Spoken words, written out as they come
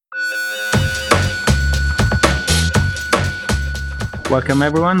Welcome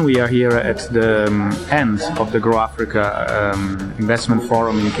everyone. We are here at the end of the Grow Africa Investment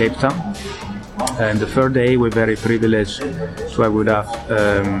Forum in Cape Town. And the third day, we're very privileged to have with us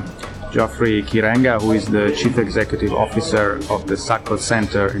Geoffrey Kirenga, who is the Chief Executive Officer of the SACCOT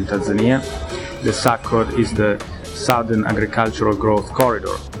Center in Tanzania. The SACCOT is the Southern Agricultural Growth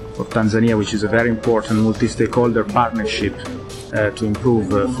Corridor of Tanzania, which is a very important multi-stakeholder partnership to improve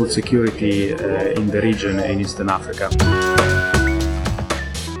food security in the region in Eastern Africa.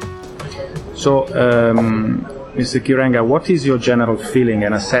 So, Mr. Kirenga, what is your general feeling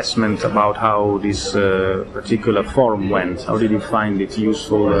and assessment about how this particular forum went? How did you find it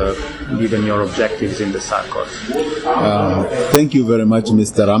useful, given your objectives in the SACCOT? Thank you very much,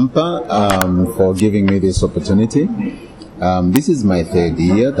 Mr. Rampa, for giving me this opportunity. This is my third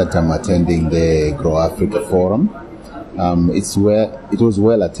year that I'm attending the Grow Africa Forum. It was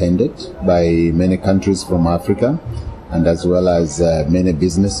well attended by many countries from Africa and as well as many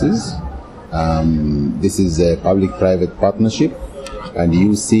businesses. This is a public-private partnership, and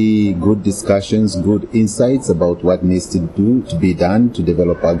you see good discussions, good insights about what needs to be done to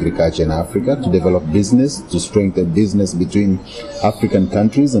develop agriculture in Africa, to develop business, to strengthen business between African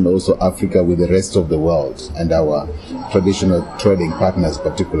countries and also Africa with the rest of the world and our traditional trading partners,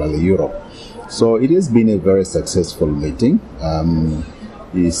 particularly Europe. So it has been a very successful meeting.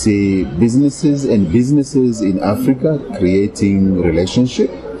 You see businesses in Africa creating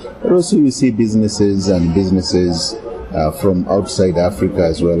relationships. But also you see businesses from outside Africa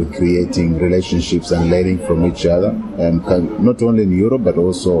as well creating relationships and learning from each other, and not only in Europe but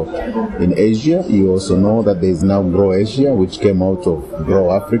also in Asia. You also know that there is now Grow Asia, which came out of Grow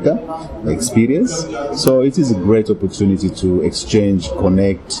Africa experience. So it is a great opportunity to exchange,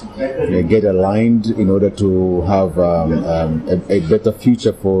 connect, get aligned in order to have a better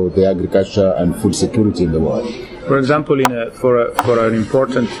future for the agriculture and food security in the world. For example, for an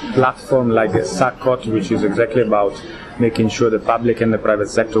important platform like the SACCOT, which is exactly about making sure the public and the private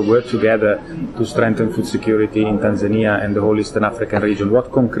sector work together to strengthen food security in Tanzania and the whole Eastern African region,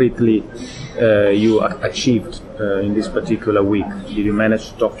 what concretely you achieved in this particular week? Did you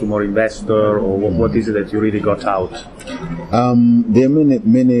manage to talk to more investors, or what is it that you really got out? There are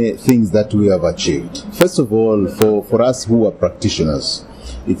many things that we have achieved. First of all, for us who are practitioners,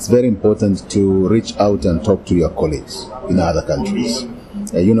 it's very important to reach out and talk to your colleagues in other countries.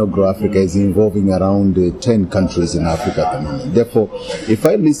 Grow Africa is involving around 10 countries in Africa at the moment. Therefore, if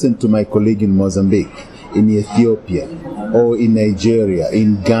I listen to my colleague in Mozambique, in Ethiopia, or in Nigeria,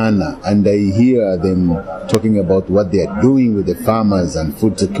 in Ghana, and I hear them talking about what they are doing with the farmers and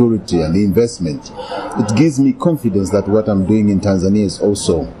food security and investment, it gives me confidence that what I'm doing in Tanzania is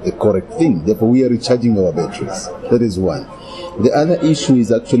also the correct thing. Therefore, we are recharging our batteries. That is one. The other issue is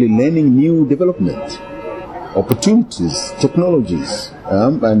actually learning new development, opportunities, technologies,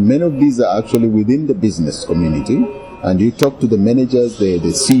 and many of these are actually within the business community. And you talk to the managers,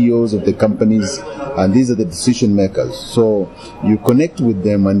 the CEOs of the companies, and these are the decision makers. So you connect with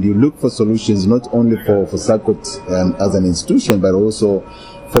them and you look for solutions not only for SACCOT as an institution, but also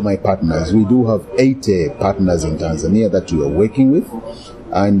for my partners. We do have 80 partners in Tanzania that we are working with.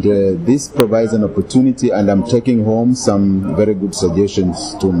 And this provides an opportunity, and I'm taking home some very good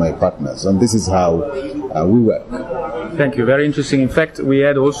suggestions to my partners. And this is how we work. Thank you. Very interesting. In fact, we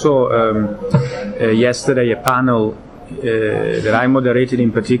had also yesterday a panel that I moderated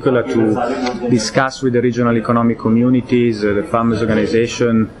in particular to discuss with the regional economic communities, the farmers'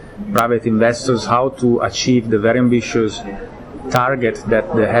 organization, private investors, how to achieve the very ambitious target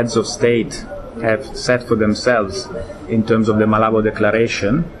that the heads of state have set for themselves in terms of the Malabo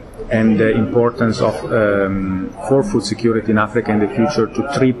Declaration and the importance of for food security in Africa in the future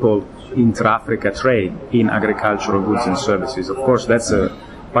to triple intra-Africa trade in agricultural goods and services. Of course, that's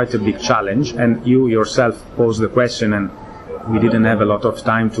quite a big challenge, and you yourself posed the question, and we didn't have a lot of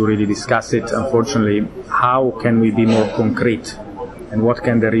time to really discuss it, unfortunately. How can we be more concrete, and what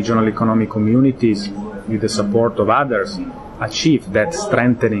can the regional economic communities, with the support of others, achieve that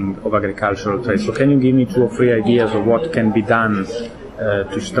strengthening of agricultural trade? So can you give me 2 or 3 ideas of what can be done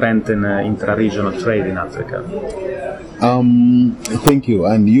to strengthen intra-regional trade in Africa? Thank you.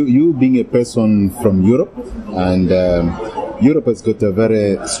 And you being a person from Europe, and Europe has got a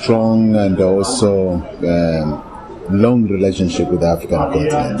very strong and also long relationship with the African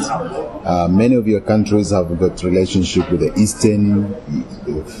continent. Many of your countries have got relationship with the Eastern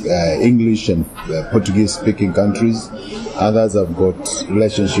English and Portuguese-speaking countries. Others have got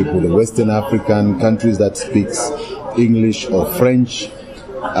relationship with the Western African countries that speaks English or French,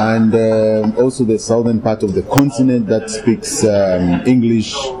 and also the southern part of the continent that speaks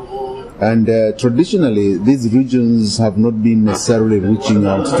English And traditionally, these regions have not been necessarily reaching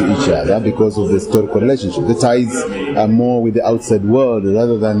out to each other because of the historical relationship. The ties are more with the outside world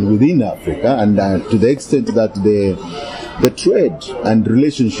rather than within Africa, and to the extent that the trade and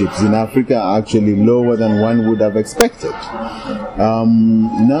relationships in Africa are actually lower than one would have expected.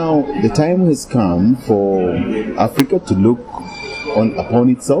 Now, the time has come for Africa to look upon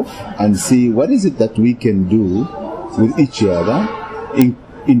itself and see what is it that we can do with each other,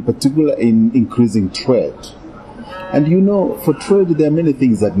 in particular in increasing trade. And you know, for trade there are many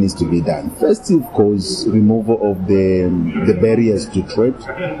things that needs to be done. First, of course, removal of the barriers to trade,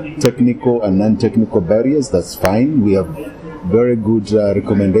 technical and non-technical barriers. That's fine. We have very good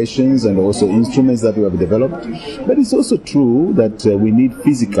recommendations and also instruments that we have developed. But it's also true that we need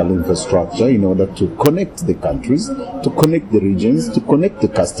physical infrastructure in order to connect the countries, to connect the regions, to connect the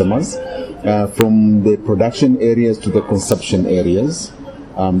customers from the production areas to the consumption areas.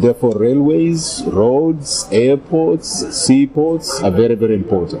 Therefore, railways, roads, airports, seaports are very, very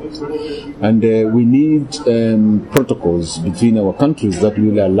important. And we need protocols between our countries that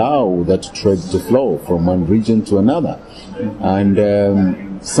will allow that trade to flow from one region to another. And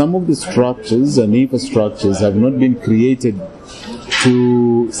some of the structures and infrastructures have not been created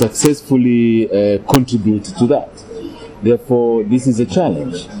to successfully contribute to that. Therefore, this is a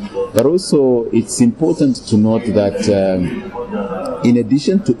challenge. But also, it's important to note that in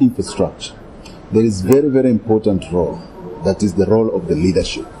addition to infrastructure, there is very, very important role. That is the role of the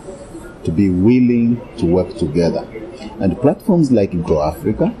leadership, to be willing to work together. And platforms like Grow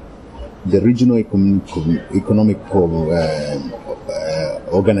Africa, the regional economic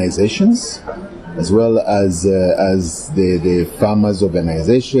organizations, as well as the farmers'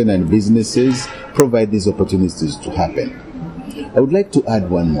 organization and businesses, provide these opportunities to happen. I would like to add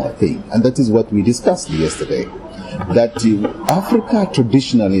one more thing, and that is what we discussed yesterday, that Africa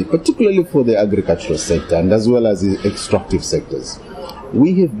traditionally, particularly for the agricultural sector and as well as the extractive sectors,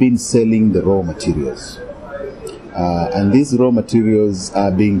 we have been selling the raw materials. And these raw materials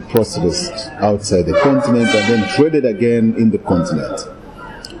are being processed outside the continent and then traded again in the continent.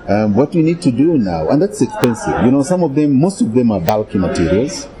 What we need to do now, and that's expensive, you know, most of them are bulky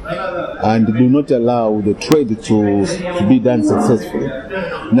materials and do not allow the trade to be done successfully.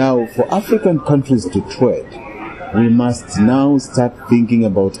 Now, for African countries to trade, we must now start thinking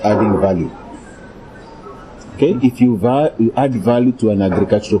about adding value. Okay, if you add value to an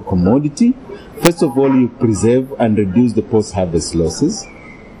agricultural commodity, first of all, you preserve and reduce the post-harvest losses.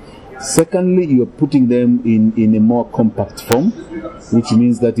 Secondly, you are putting them in a more compact form, which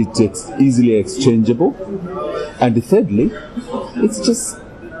means that it's easily exchangeable. And thirdly, it's just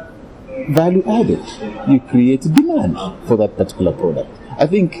value added. You create demand for that particular product. I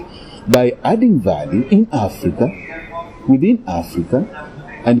think by adding value in Africa, within Africa,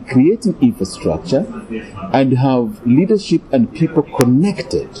 and creating infrastructure, and have leadership and people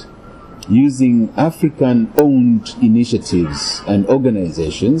connected using African-owned initiatives and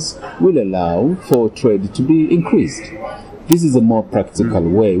organizations will allow for trade to be increased. This is a more practical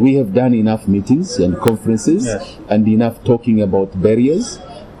way. We have done enough meetings and conferences and enough talking about barriers.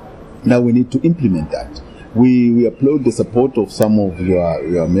 Now we need to implement that. We applaud the support of some of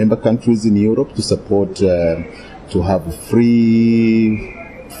your member countries in Europe to support to have a free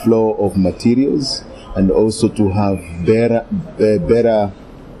flow of materials and also to have better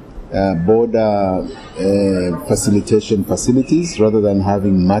border facilitation facilities rather than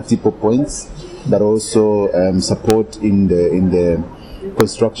having multiple points, but also support in the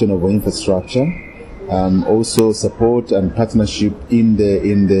construction of infrastructure. Also support and partnership in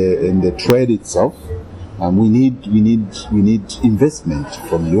the trade itself. We need investment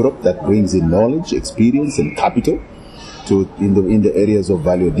from Europe that brings in knowledge, experience, and capital in the areas of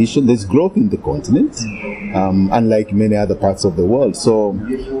value addition. There's growth in the continent, unlike many other parts of the world. So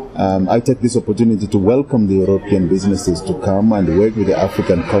I take this opportunity to welcome the European businesses to come and work with the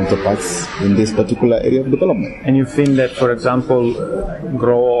African counterparts in this particular area of development. And you think that, for example,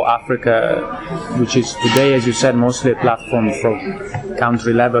 Grow Africa, which is today, as you said, mostly a platform for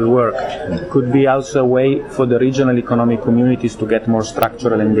country-level work, could be also a way for the regional economic communities to get more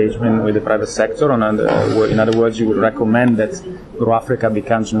structural engagement with the private sector? In other words, you would recommend that Grow Africa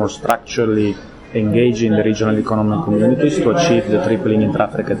becomes more structurally engaged in the regional economic communities to achieve the tripling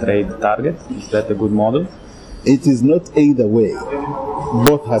intra-Africa trade target? Is that a good model? It is not either way.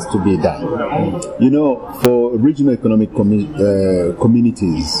 Both has to be done. You know, for regional economic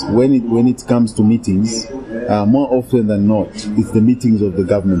communities, when it comes to meetings, more often than not, it's the meetings of the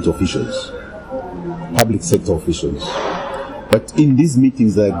government officials, public sector officials. But in these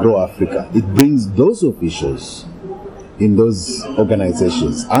meetings like Grow Africa, it brings those officials in those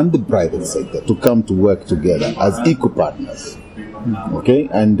organizations and the private sector to come to work together as equal partners. Okay,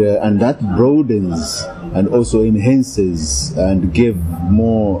 and that broadens and also enhances and give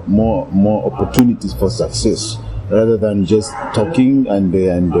more opportunities for success, rather than just talking and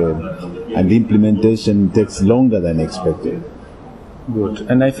the implementation takes longer than expected. Good.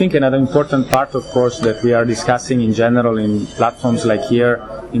 And I think another important part, of course, that we are discussing in general in platforms like here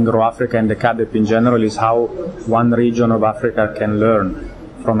in Grow Africa and the CAADP in general is how one region of Africa can learn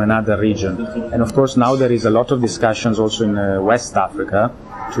from another region. And of course now there is a lot of discussions also in West Africa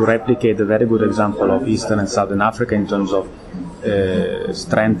to replicate the very good example of Eastern and Southern Africa in terms of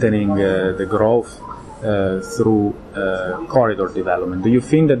strengthening the growth through corridor development. Do you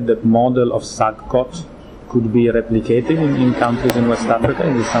think that the model of SAGCOT could be replicated in countries in West Africa?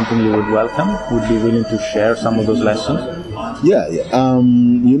 Is this something you would welcome? Would be willing to share some of those lessons? Yeah.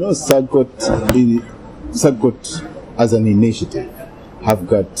 SAGCOT as an initiative have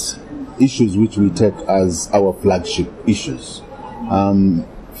got issues which we take as our flagship issues.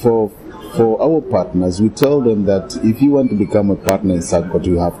 For our partners, we tell them that if you want to become a partner in SAGCOT,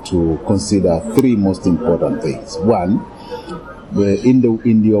 you have to consider three most important things. One,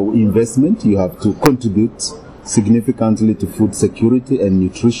 in your investment, you have to contribute significantly to food security and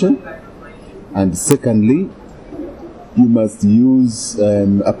nutrition. And secondly, you must use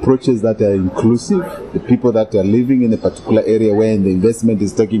approaches that are inclusive. The people that are living in a particular area where the investment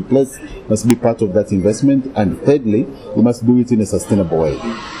is taking place must be part of that investment. And thirdly, you must do it in a sustainable way.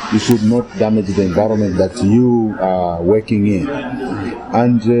 You should not damage the environment that you are working in.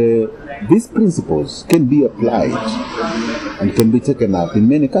 And these principles can be applied and can be taken up in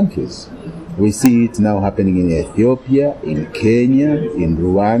many countries. We see it now happening in Ethiopia, in Kenya, in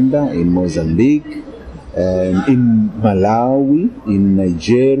Rwanda, in Mozambique, in Malawi, in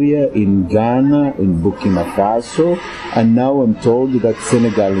Nigeria, in Ghana, in Burkina Faso, and now I'm told that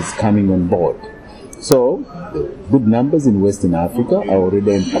Senegal is coming on board. So, good numbers in Western Africa are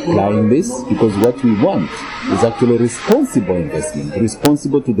already applying this, because what we want is actually responsible investment,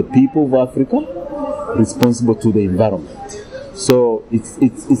 responsible to the people of Africa, responsible to the environment. So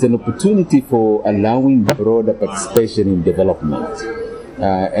it's an opportunity for allowing broader participation in development.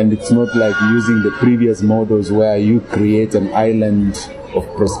 And it's not like using the previous models where you create an island of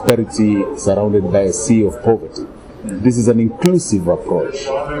prosperity surrounded by a sea of poverty. This is an inclusive approach,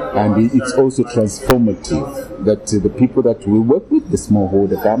 and it's also transformative, that the people that we work with, the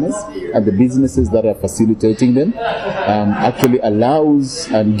smallholder farmers and the businesses that are facilitating them, actually allows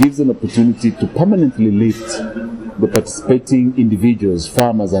and gives an opportunity to permanently lift the participating individuals,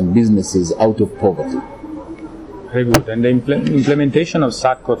 farmers and businesses out of poverty. Very good. And the implementation of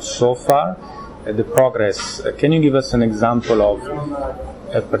SAGCOT so far, the progress, can you give us an example of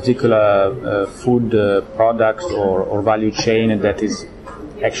a particular food product or value chain that is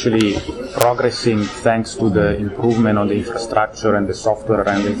actually progressing thanks to the improvement on the infrastructure and the software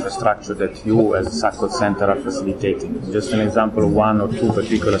around the infrastructure that you as a SAGCOT center are facilitating? Just an example of one or two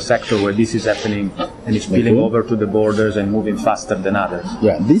particular sectors where this is happening and it's spilling over to the borders and moving faster than others.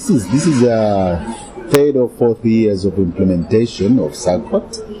 Yeah, this is third or fourth years of implementation of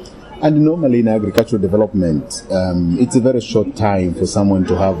SAGCOT. And normally in agricultural development, it's a very short time for someone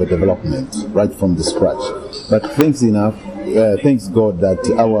to have a development right from the scratch. But thanks God that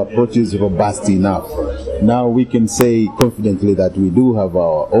our approach is robust enough. Now we can say confidently that we do have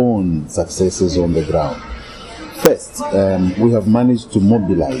our own successes on the ground. First, we have managed to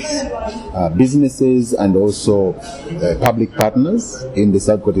mobilize businesses and also public partners in the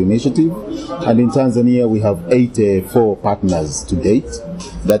SAGCOT initiative. And in Tanzania, we have 84 partners to date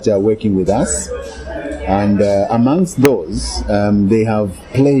that are working with us. And amongst those, they have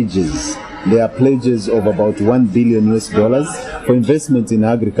pledges. There are pledges of about $1 billion for investment in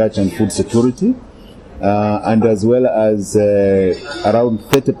agriculture and food security. And as well as around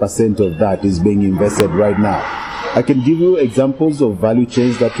 30% of that is being invested right now. I can give you examples of value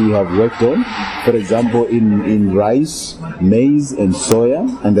chains that we have worked on. For example, in rice, maize, and soya,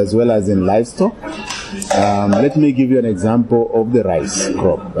 and as well as in livestock. Let me give you an example of the rice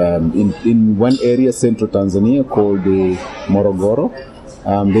crop. In one area, central Tanzania, called the Morogoro,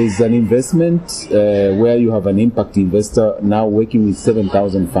 there is an investment where you have an impact investor now working with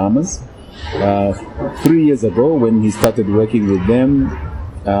 7,000 farmers. 3 years ago, when he started working with them,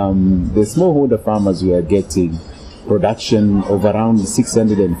 the smallholder farmers were getting production of around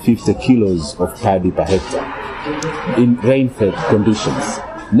 650 kilos of paddy per hectare in rain-fed conditions.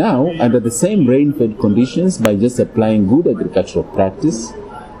 Now, under the same rain-fed conditions, by just applying good agricultural practice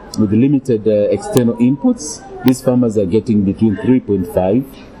with limited external inputs, these farmers are getting between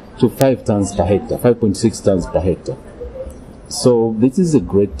 3.5 to 5 tons per hectare, 5.6 tons per hectare. So this is a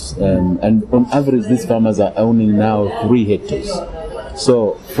great, and on average these farmers are owning now 3 hectares.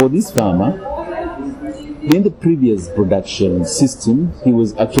 So for this farmer, in the previous production system, he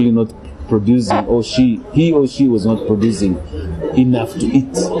was actually not producing, he or she was not producing enough to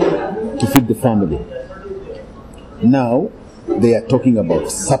eat, to feed the family. Now they are talking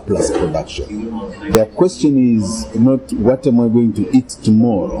about surplus production. Their question is not what am I going to eat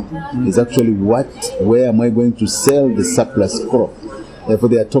tomorrow, it's actually where am I going to sell the surplus crop. Therefore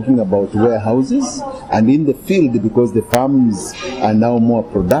they are talking about warehouses, and in the field, because the farms are now more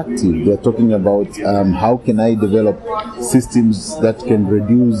productive, they are talking about how can I develop systems that can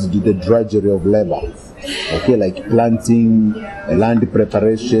reduce the drudgery of labor. Okay, like planting, land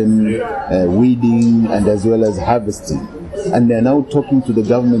preparation, weeding, and as well as harvesting. And they are now talking to the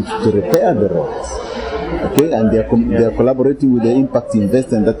government to repair the roads. Okay, and they are collaborating with the impact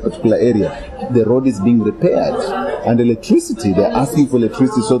investor in that particular area. The road is being repaired, and electricity, they are asking for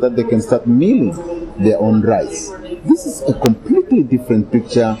electricity so that they can start milling their own rice. This is a completely different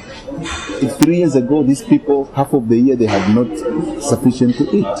picture. 3 years ago, these people, half of the year, they had not sufficient to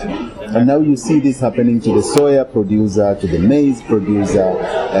eat. And now you see this happening to the soya producer, to the maize producer,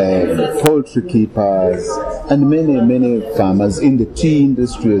 poultry keepers, and many farmers in the tea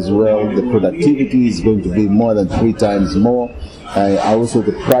industry as well. The productivity is going to be more than 3 times more. Also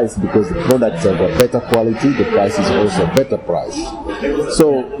the price, because the products are of better quality, the price is also better price.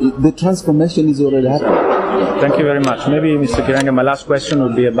 So the transformation is already happening. Thank you very much. Maybe, Mr. Kiranga, my last question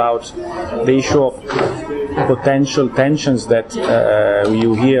would be about the issue of potential tensions that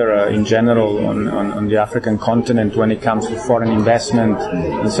you hear in general on the African continent when it comes to foreign investment.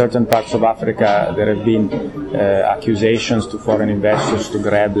 In certain parts of Africa, there have been accusations to foreign investors to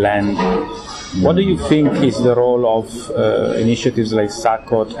grab land. What do you think is the role of initiatives like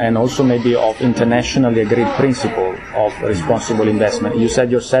SACOT and also maybe of internationally agreed principle of responsible investment? You said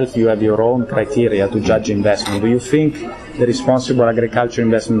yourself you have your own criteria to judge investment. Do you think the responsible agriculture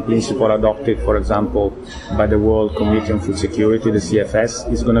investment principle adopted, for example, by the World Committee on Food Security, the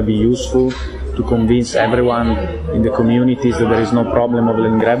CFS, is going to be useful to convince everyone in the communities that there is no problem of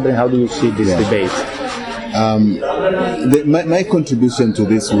land grabbing? How do you see this debate? My contribution to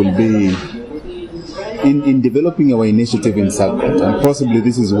this will be in developing our initiative in SACOT, and possibly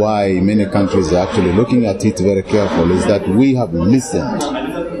this is why many countries are actually looking at it very carefully, is that we have listened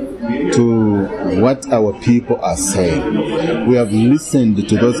to what our people are saying. We have listened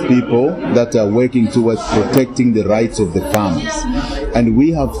to those people that are working towards protecting the rights of the farmers, and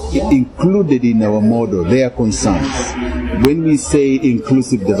we have included in our model their concerns. When we say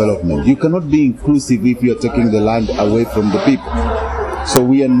inclusive development, you cannot be inclusive if you are taking the land away from the people. So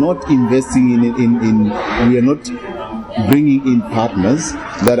we are not investing we are not bringing in partners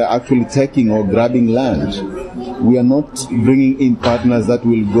that are actually taking or grabbing land. We are not bringing in partners that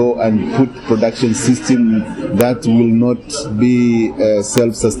will go and put production system that will not be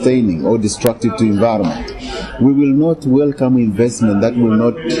self-sustaining or destructive to environment. We will not welcome investment that will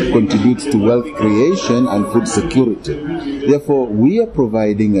not contribute to wealth creation and food security. Therefore, we are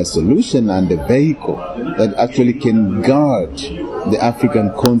providing a solution and a vehicle that actually can guard the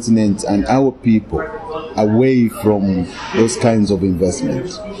African continent and our people away from those kinds of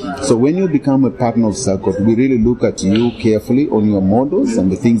investments. So when you become a partner of SACOT, we really look at you carefully on your models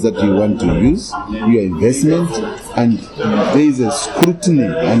and the things that you want to use, your investment, and there is a scrutiny.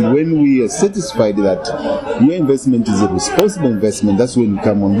 And when we are satisfied that your investment is a responsible investment, that's when you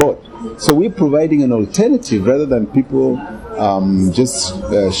come on board. So we're providing an alternative rather than people just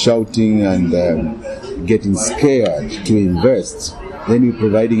shouting and getting scared to invest. Then we're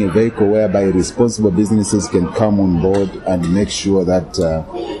providing a vehicle whereby responsible businesses can come on board and make sure that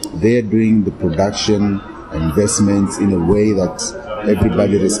they're doing the production investments in a way that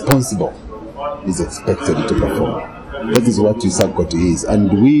everybody responsible is expected to perform. That is what SACOT is.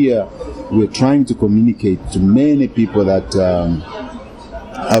 And we're trying to communicate to many people that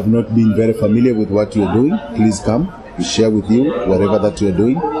have not been very familiar with what you're doing. Please come. We share with you whatever that you're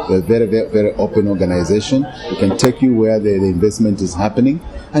doing. We're a very, very, very open organization. We can take you where the investment is happening,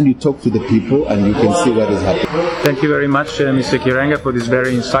 and you talk to the people and you can see what is happening. Thank you very much, Mr. Kiranga, for this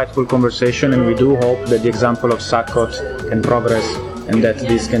very insightful conversation, and we do hope that the example of SACOT can progress and that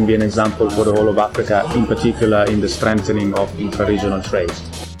this can be an example for the whole of Africa, in particular in the strengthening of intra-regional trade.